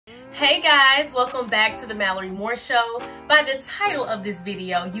Hey guys, welcome back to the Mallory Moore Show. By the title of this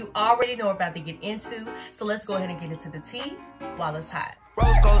video, you already know what we're about to get into, so let's go ahead and get into the tea while it's hot.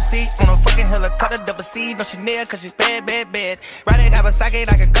 Rose gold seat on a fucking helicopter, double C, no Chanel, cause she's bad, bad, bad. Riding Kawasaki,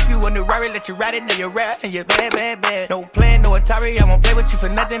 I can cup you a new Rari, let you ride it, know you're rap, and you're bad, bad, bad. No plan, no Atari, I won't play with you for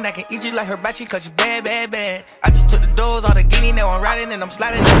nothing, I can eat you like hibachi, cause you bad, bad, bad. I just took the doors, all the guinea, now I'm riding, and I'm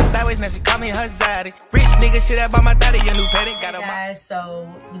sliding down sideways, now she call me her zaddy. Rich nigga, shit, I bought my daddy, a new paddock, got Hey guys, so,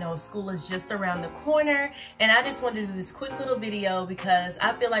 school is just around the corner, and I just wanted to do this quick little video because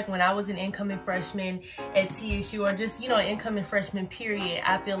I feel like when I was an incoming freshman at TSU, or just, an incoming freshman period,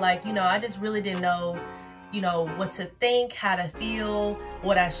 I feel like, I just really didn't know, what to think, how to feel,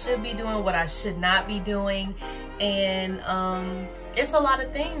 what I should be doing, what I should not be doing. And it's a lot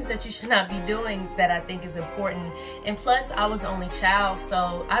of things that you should not be doing that I think is important. And plus, I was the only child,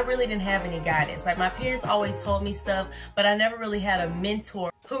 so I really didn't have any guidance. Like, my parents always told me stuff, but I never really had a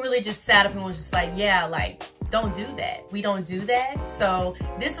mentor who really just sat up and was just like, yeah, like, don't do that. We don't do that. So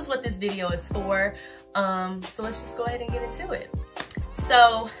this is what this video is for. So let's just go ahead and get into it.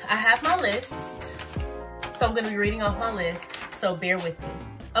 So I have my list. So I'm gonna be reading off my list, so bear with me.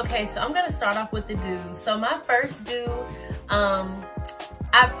 Okay, so I'm gonna start off with the do's. So my first do,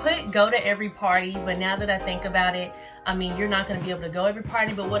 I put go to every party, but now that I think about it, I mean, you're not gonna be able to go every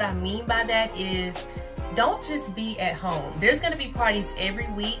party, but what I mean by that is don't just be at home. There's gonna be parties every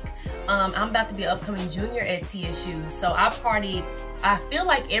week. I'm about to be an upcoming junior at TSU, so I partied, I feel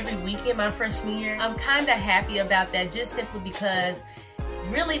like every weekend my freshman year. I'm kinda happy about that, just simply because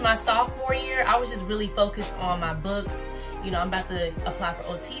really my sophomore year, I was just really focused on my books. I'm about to apply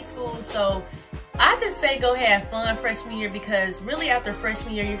for OT school, so I just say go have fun freshman year, because really after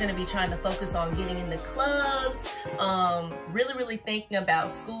freshman year, you're gonna be trying to focus on getting in the clubs, really thinking about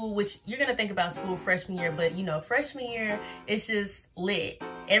school, which you're gonna think about school freshman year, but freshman year, it's just lit.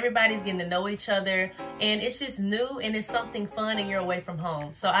 Everybody's getting to know each other, and it's just new, and it's something fun, and you're away from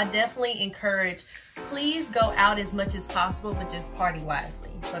home. So I definitely encourage, please go out as much as possible, but just party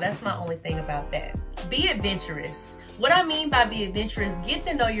wisely. So that's my only thing about that. Be adventurous. What I mean by be adventurous, get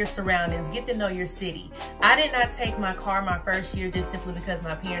to know your surroundings, get to know your city. I did not take my car my first year just simply because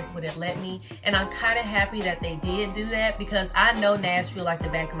my parents wouldn't let me. And I'm kind of happy that they did do that, because I know Nashville like the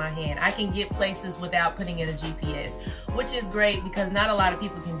back of my hand. I can get places without putting in a GPS, which is great because not a lot of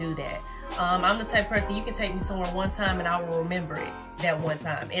people can do that. I'm the type of person, you can take me somewhere one time and I will remember it that one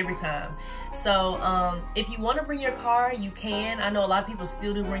time, every time. So if you want to bring your car, you can. I know a lot of people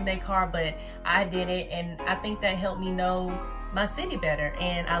still do bring their car, but I did it, and I think that helped me know my city better.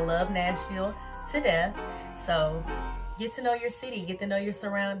 And I love Nashville to death. So get to know your city, get to know your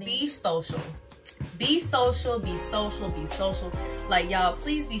surroundings. Be social. Be social, be social, be social. Like, y'all,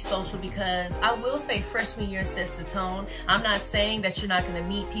 please be social, because I will say freshman year sets the tone. I'm not saying that you're not gonna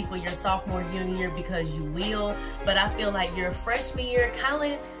meet people your sophomore, junior year, because you will, but I feel like your freshman year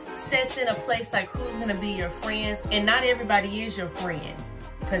kind of sets in a place like who's gonna be your friends, and not everybody is your friend,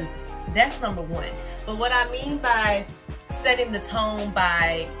 because that's number one. But what I mean by setting the tone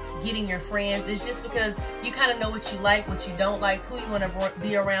by getting your friends is just because you kind of know what you like, what you don't like, who you want to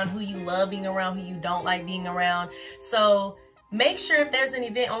be around, who you love being around, who you don't like being around. So make sure if there's an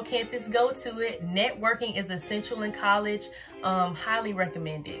event on campus, go to it. Networking is essential in college. Highly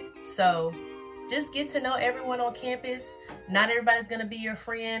recommended. So just get to know everyone on campus. Not everybody's going to be your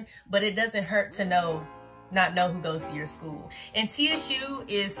friend, but it doesn't hurt to not know who goes to your school. And TSU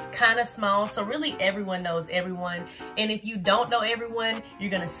is kind of small, so really everyone knows everyone. And if you don't know everyone, you're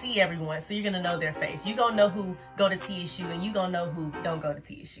gonna see everyone, so you're gonna know their face. You're gonna know who go to TSU, and you're gonna know who don't go to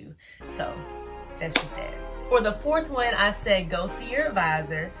TSU. So that's just that. For the fourth one, I said go see your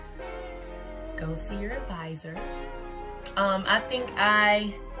advisor. Go see your advisor. I think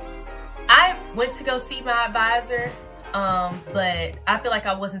I went to go see my advisor, but I feel like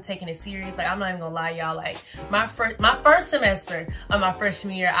I wasn't taking it serious. Like, I'm not even gonna lie, y'all. Like, my first semester of my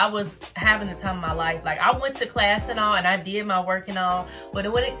freshman year, I was having the time of my life. Like, I went to class and all, and I did my work and all,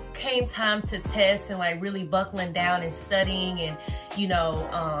 but when it came time to test and like really buckling down and studying and,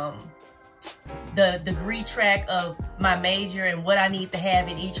 the degree track of my major and what I need to have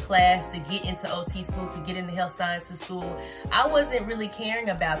in each class to get into OT school, to get into health sciences school, I wasn't really caring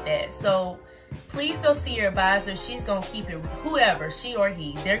about that. So please go see your advisor. She's gonna keep it, whoever, she or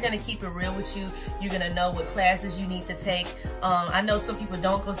he, they're gonna keep it real with you. You're gonna know what classes you need to take. I know some people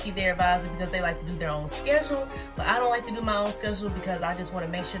don't go see their advisor because they like to do their own schedule, but I don't like to do my own schedule because I just wanna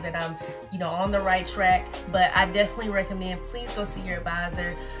make sure that I'm, on the right track. But I definitely recommend, please go see your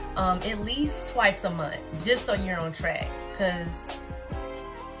advisor at least twice a month, just so you're on track, because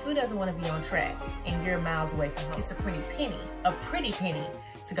who doesn't want to be on track and you're miles away from home? It's a pretty penny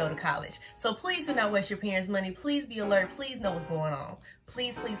to go to college. So please do not waste your parents' money. Please be alert. Please know what's going on.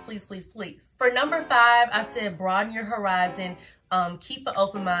 Please, please, please, please, please. For number 5, I said broaden your horizon. Keep an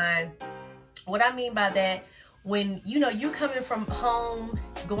open mind. What I mean by that, when you're coming from home,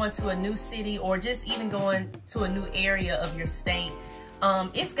 going to a new city, or just even going to a new area of your state,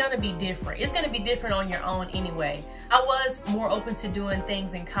 it's gonna be different. It's gonna be different on your own anyway. I was more open to doing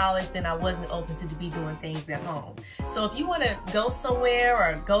things in college than I wasn't open to be doing things at home. So if you wanna go somewhere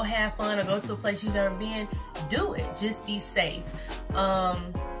or go have fun or go to a place you've never been, do it. Just be safe.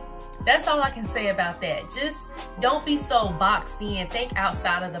 That's all I can say about that. Just don't be so boxed in. Think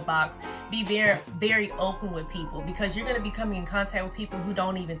outside of the box. Be very, very open with people, because you're going to be coming in contact with people who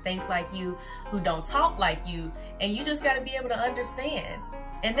don't even think like you, who don't talk like you, and you just got to be able to understand.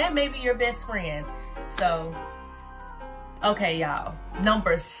 And that may be your best friend. So, okay, y'all.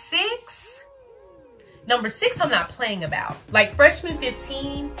 Number 6. Number 6, I'm not playing about. Like, freshman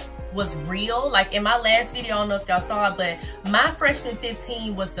 15 was real. Like in my last video, I don't know if y'all saw it, but my freshman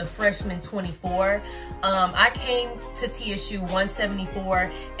 15 was the freshman 24. I came to TSU 174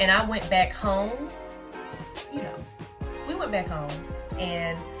 and I went back home. We went back home,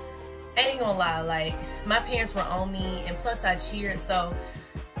 and I ain't gonna lie, like my parents were on me, and plus I cheered, so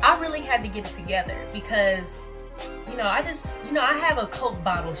I really had to get it together, because I have a Coke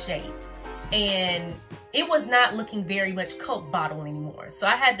bottle shape, and it was not looking very much Coke bottle anymore. So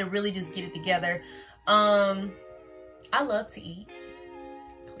I had to really just get it together. I love to eat.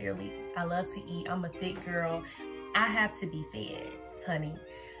 Clearly, I love to eat. I'm a thick girl. I have to be fed, honey.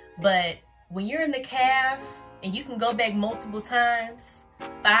 But when you're in the caf and you can go back multiple times,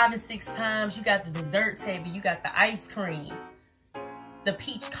 5 and 6 times, you got the dessert table, you got the ice cream, the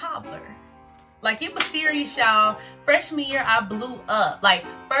peach cobbler. Like, it was serious, y'all. Freshman year, I blew up. Like,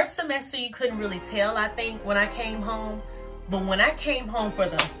 first semester, you couldn't really tell, I think, when I came home. But when I came home for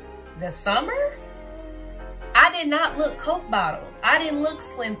the summer, I did not look Coke bottle. I didn't look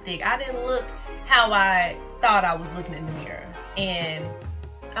slim thick. I didn't look how I thought I was looking in the mirror. And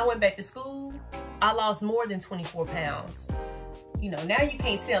I went back to school. I lost more than 24 pounds. Now you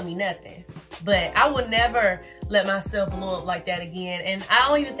can't tell me nothing. But I would never let myself blow up like that again. And I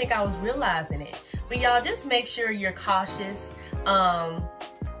don't even think I was realizing it. But y'all, just make sure you're cautious. I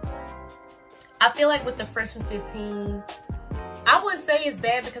feel like with the freshman 15, I wouldn't say it's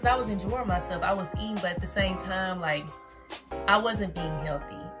bad, because I was enjoying myself. I was eating, but at the same time, like, I wasn't being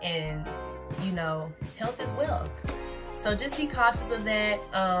healthy. And, health is wealth. So just be cautious of that.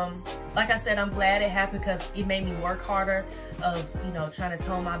 Like I said, I'm glad it happened, because it made me work harder of, trying to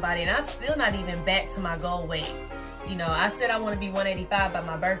tone my body. And I'm still not even back to my goal weight. I said I want to be 185 by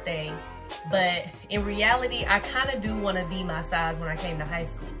my birthday, but in reality, I kind of do want to be my size when I came to high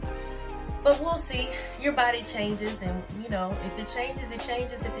school. But we'll see. Your body changes, and if it changes, it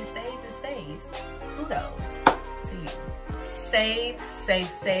changes. If it stays, it stays. Kudos to you.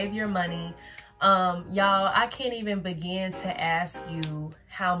 Save your money. Y'all, I can't even begin to ask you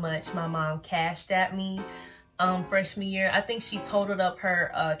how much my mom cashed at me freshman year. I think she totaled up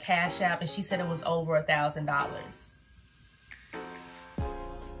her Cash App, and she said it was over $1,000.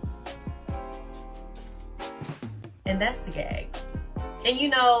 And that's the gag.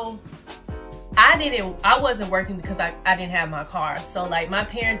 And I wasn't working because I didn't have my car. So like, my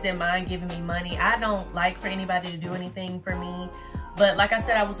parents didn't mind giving me money. I don't like for anybody to do anything for me. But like I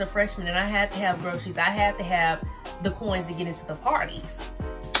said, I was a freshman and I had to have groceries. I had to have the coins to get into the parties.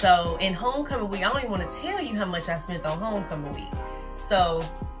 So in homecoming week, I don't even want to tell you how much I spent on homecoming week. So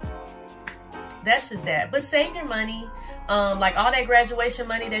that's just that. But save your money. Like all that graduation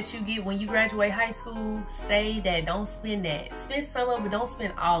money that you get when you graduate high school, save that. Don't spend that. Spend some of it, but don't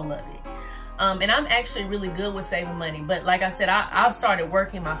spend all of it. And I'm actually really good with saving money. But like I said, I started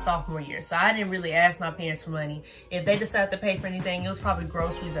working my sophomore year. So I didn't really ask my parents for money. If they decided to pay for anything, it was probably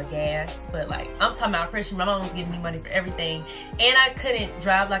groceries or gas. But like, I'm talking about freshman, my mom was giving me money for everything. And I couldn't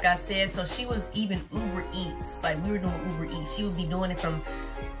drive, like I said. So she was even Uber Eats. Like, we were doing Uber Eats. She would be doing it from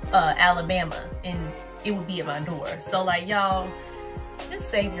Alabama. And it would be at my door. So like, y'all, just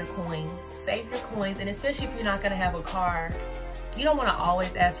save your coins. Save your coins. And especially if you're not going to have a car, you don't want to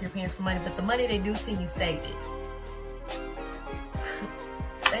always ask your parents for money, but the money they do send you, save it.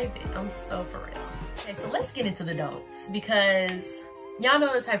 Save it. I'm so for real. Okay, so let's get into the don'ts, because y'all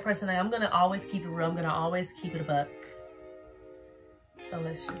know the type of person I am. I'm going to always keep it real. I'm going to always keep it a buck. So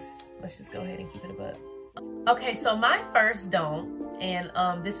let's just go ahead and keep it a buck. Okay, so my first don't,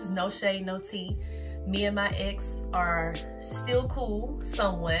 and this is no shade, no tea. Me and my ex are still cool,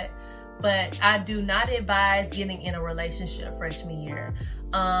 somewhat. But I do not advise getting in a relationship freshman year.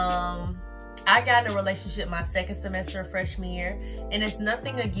 I got in a relationship my second semester of freshman year, and it's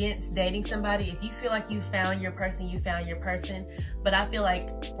nothing against dating somebody. If you feel like you found your person, you found your person. But I feel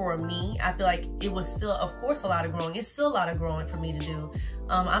like for me, I feel like it was still, of course, a lot of growing. It's still a lot of growing for me to do.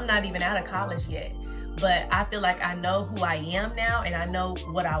 I'm not even out of college yet, but I feel like I know who I am now, and I know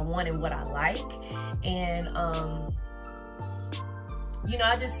what I want and what I like. And, you know,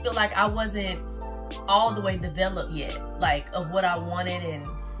 I just feel like I wasn't all the way developed yet, like of what I wanted. And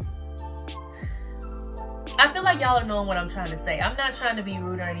I feel like y'all are knowing what I'm trying to say. I'm not trying to be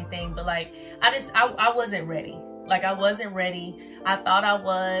rude or anything, but like, I wasn't ready. Like, I wasn't ready. I thought I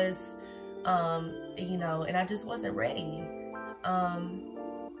was, you know, and I just wasn't ready.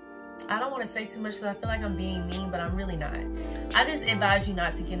 I don't want to say too much because I feel like I'm being mean, but I'm really not. I just advise you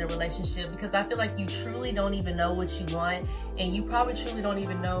not to get in a relationship because I feel like you truly don't even know what you want, and you probably truly don't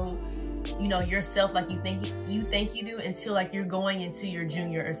even know, you know, yourself like you think you do until like you're going into your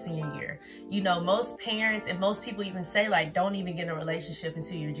junior or senior year. You know, most parents and most people even say like, don't even get in a relationship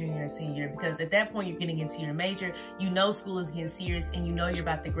until your junior or senior year, because at that point you're getting into your major, you know school is getting serious, and you know you're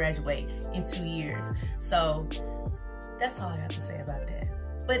about to graduate in 2 years. So that's all I have to say about that.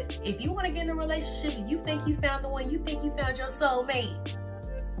 But if you want to get in a relationship and you think you found the one, you think you found your soulmate,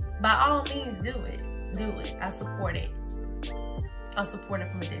 by all means do it. Do it. I support it. I'll support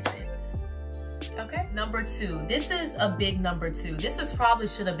it from a distance. Okay, number 2. This is a big number 2. This is probably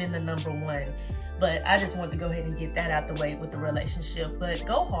should have been the number 1, but I just wanted to go ahead and get that out the way with the relationship. But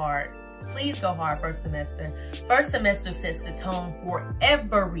go hard. Please go hard first semester. First semester sets the tone for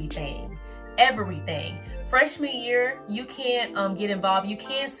everything. Everything. Freshman year, you can't get involved. You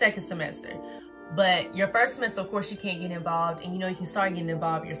can second semester. But your first semester, of course, you can't get involved. And you know, you can start getting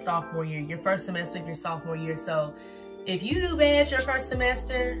involved your sophomore year, your first semester of your sophomore year. So if you do bad your first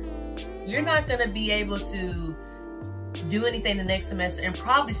semester, you're not going to be able to do anything the next semester, and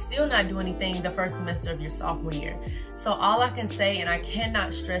probably still not do anything the first semester of your sophomore year. So all I can say, and I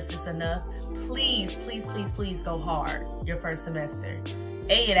cannot stress this enough, please, please, please, please go hard your first semester.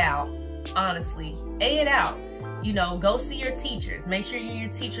 A it out. Honestly, A it out. You know, go see your teachers. Make sure you're in your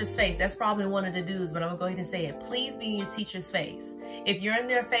teacher's face. That's probably one of the do's, but I'm gonna go ahead and say it. Please be in your teacher's face. If you're in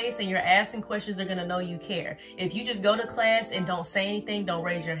their face and you're asking questions, they're gonna know you care. If you just go to class and don't say anything, don't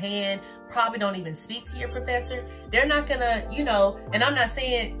raise your hand, probably don't even speak to your professor, they're not gonna, you know, and I'm not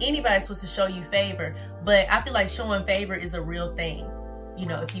saying anybody's supposed to show you favor, but I feel like showing favor is a real thing, you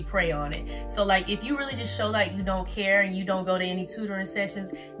know, if you pray on it. So like, if you really just show like you don't care and you don't go to any tutoring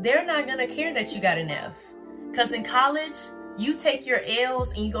sessions, they're not gonna care that you got an F. Because in college, you take your L's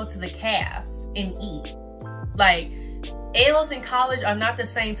and you go to the caf and eat. Like, L's in college are not the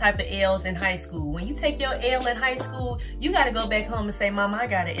same type of L's in high school. When you take your L in high school, you gotta go back home and say, Mama, I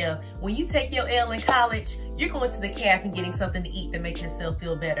got an L. When you take your L in college, you're going to the caf and getting something to eat to make yourself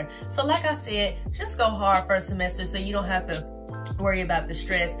feel better. So like I said, just go hard first semester so you don't have to worry about the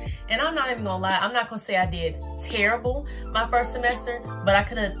stress. And I'm not even gonna lie, I'm not gonna say I did terrible my first semester, but I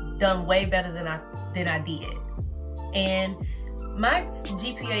could have done way better than I did. And my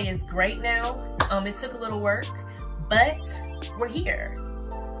GPA is great now. It took a little work, but we're here.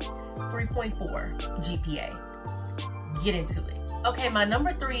 3.4 GPA. Get into it. Okay, my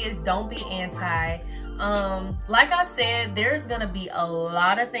number 3 is don't be anti. Like I said, there's gonna be a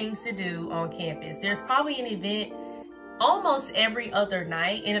lot of things to do on campus. There's probably an event almost every other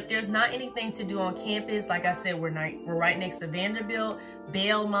night, and if there's not anything to do on campus, like I said, we're right next to Vanderbilt,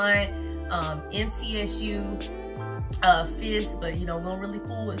 Belmont, MTSU, Fisk, but you know, we don't really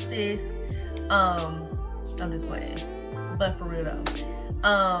fool with Fisk. I'm just playing, but for real though,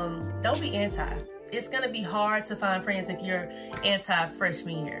 don't be anti. It's gonna be hard to find friends if you're anti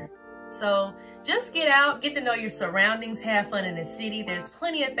freshman year. So just get out, get to know your surroundings, have fun in the city. There's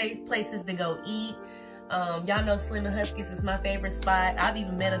plenty of places to go eat. Y'all know Slim and Husky's is my favorite spot. I've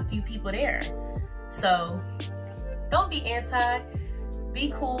even met a few people there. So don't be anti,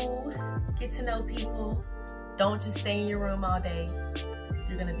 be cool, get to know people. Don't just stay in your room all day.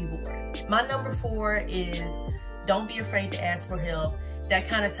 You're gonna be bored. My number 4 is don't be afraid to ask for help. That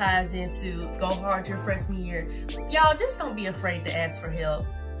kind of ties into go hard your freshman year. Y'all, just don't be afraid to ask for help.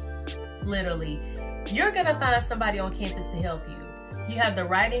 Literally, you're gonna find somebody on campus to help you. You have the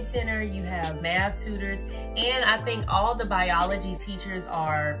writing center, you have math tutors, and I think all the biology teachers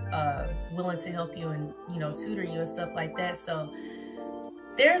are willing to help you and, you know, tutor you and stuff like that. So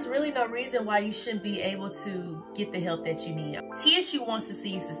there's really no reason why you shouldn't be able to get the help that you need. TSU wants to see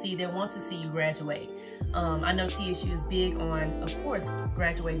you succeed. They want to see you graduate. I know TSU is big on, of course,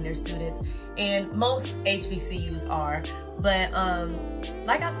 graduating their students, and most HBCUs are. But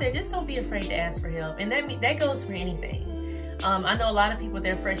like I said, just don't be afraid to ask for help, and that goes for anything. I know a lot of people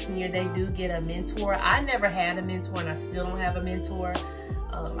their freshman year, they do get a mentor. I never had a mentor and I still don't have a mentor.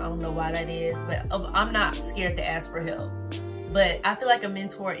 I don't know why that is, but I'm not scared to ask for help. But I feel like a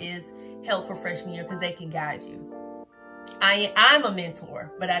mentor is helpful freshman year because they can guide you. I'm a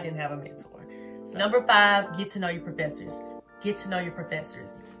mentor, but I didn't have a mentor. So, number 5, get to know your professors. Get to know your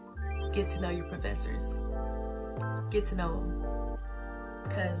professors. Get to know your professors. Get to know them.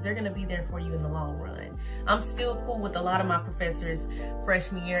 Because they're going to be there for you in the long run. I'm still cool with a lot of my professors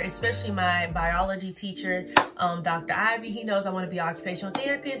freshman year, especially my biology teacher, Dr. Ivy. He knows I want to be an occupational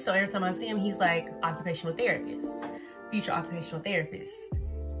therapist, so every time I see him, he's like, occupational therapist, future occupational therapist,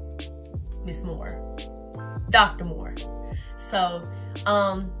 Miss Moore, Dr. Moore. So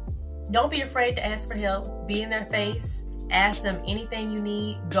don't be afraid to ask for help. Be in their face. Ask them anything you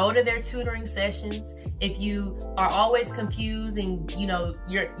need. Go to their tutoring sessions. If you are always confused and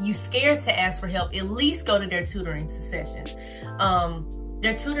you scared to ask for help, at least go to their tutoring sessions.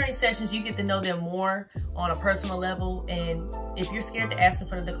 Their tutoring sessions, you get to know them more on a personal level. And if you're scared to ask in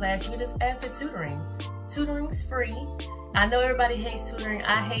front of the class, you can just ask for tutoring. Tutoring's free. I know everybody hates tutoring.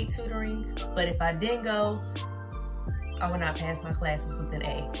 I hate tutoring, but if I didn't go, I would not pass my classes with an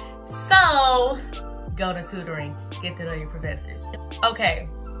A. So go to tutoring. Get to know your professors. Okay,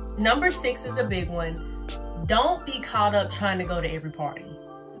 number 6 is a big one. Don't be caught up trying to go to every party.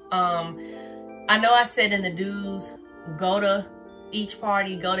 I know I said in the dues, go to each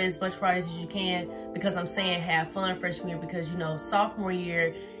party, go to as much parties as you can, because I'm saying have fun freshman year, because sophomore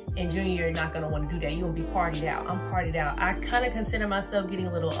year and junior year, you're not gonna want to do that. You're gonna be partied out. I'm partied out. I kind of consider myself getting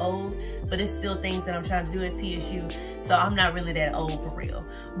a little old, but it's still things that I'm trying to do at TSU, so I'm not really that old for real.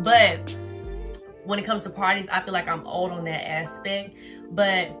 But when it comes to parties, I feel like I'm old on that aspect.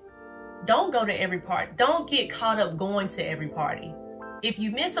 But don't go to every party. Don't get caught up going to every party. If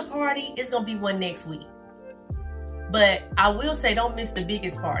you miss a party, it's gonna be one next week. But I will say, don't miss the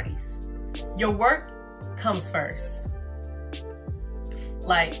biggest parties. Your work comes first.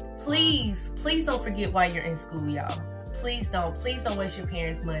 Like, please don't forget why you're in school, y'all. Please don't waste your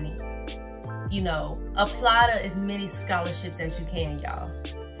parents' money. Apply to as many scholarships as you can, y'all.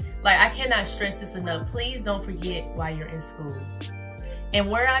 Like, I cannot stress this enough. Please don't forget why you're in school. And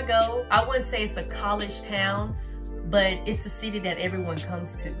where I go, I wouldn't say it's a college town, but it's a city that everyone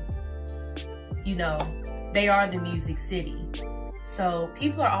comes to. They are the music city. So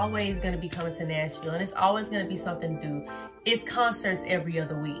people are always going to be coming to Nashville, and it's always going to be something to do. It's concerts every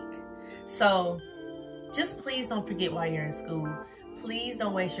other week. So just please don't forget why you're in school. Please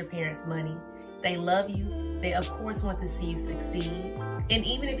don't waste your parents' money. They love you. They of course want to see you succeed. And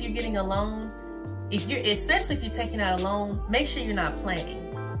even if you're getting a loan, especially if you're taking out a loan, make sure you're not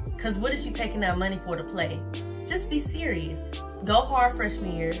playing. Because what is you taking out money for to play? Just be serious. Go hard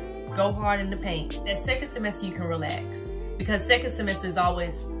freshman year. Go hard in the paint. That second semester you can relax, because second semester is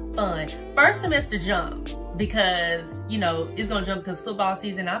always fun. First semester jump, because it's gonna jump because football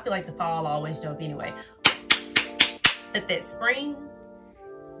season. I feel like the fall always jump anyway. But that spring,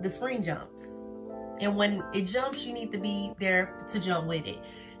 the spring jumps. And when it jumps, you need to be there to jump with it.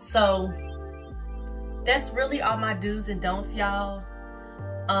 So that's really all my do's and don'ts, y'all.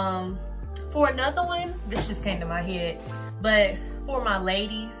 For another one, this just came to my head, but for my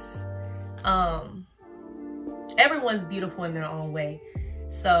ladies, everyone's beautiful in their own way.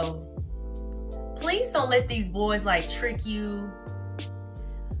 So please don't let these boys like trick you.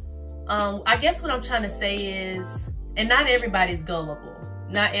 I guess what I'm trying to say is, and not everybody's gullible.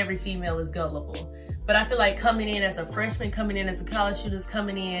 Not every female is gullible. But I feel like coming in as a freshman, coming in as a college student,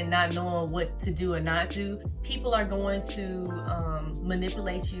 coming in not knowing what to do or not do, people are going to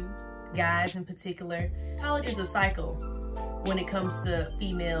manipulate you, guys in particular. College is a cycle when it comes to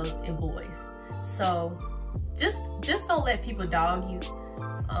females and boys. So just don't let people dog you.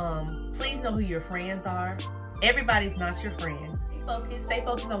 Please know who your friends are. Everybody's not your friend. Stay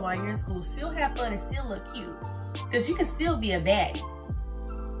focused on why you're in school. Still have fun and still look cute, because you can still be a baddie,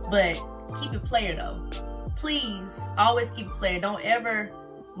 but keep it player though. Please always keep it player. Don't ever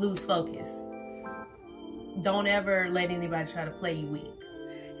lose focus. Don't ever let anybody try to play you weak.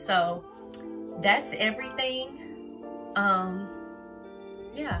 So that's everything.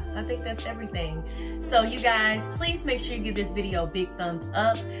 Yeah, I think that's everything. So you guys, please make sure you give this video a big thumbs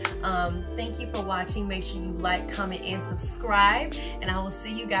up. Thank you for watching. Make sure you like, comment, and subscribe. And I will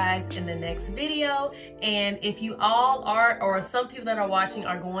see you guys in the next video. And if you all are, or some people that are watching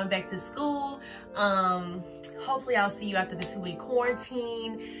are going back to school, hopefully I'll see you after the 2-week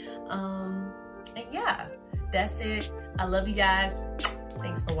quarantine. And yeah, that's it. I love you guys.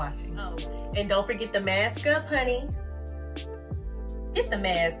 Thanks for watching. Oh, and don't forget the mask up, honey. Get the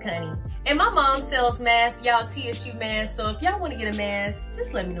mask, honey. And my mom sells masks, y'all, TSU masks. So if y'all want to get a mask,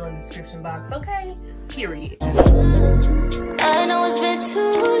 just let me know in the description box, okay? Period. I know it's been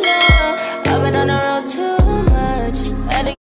too long. I've been on the road too much.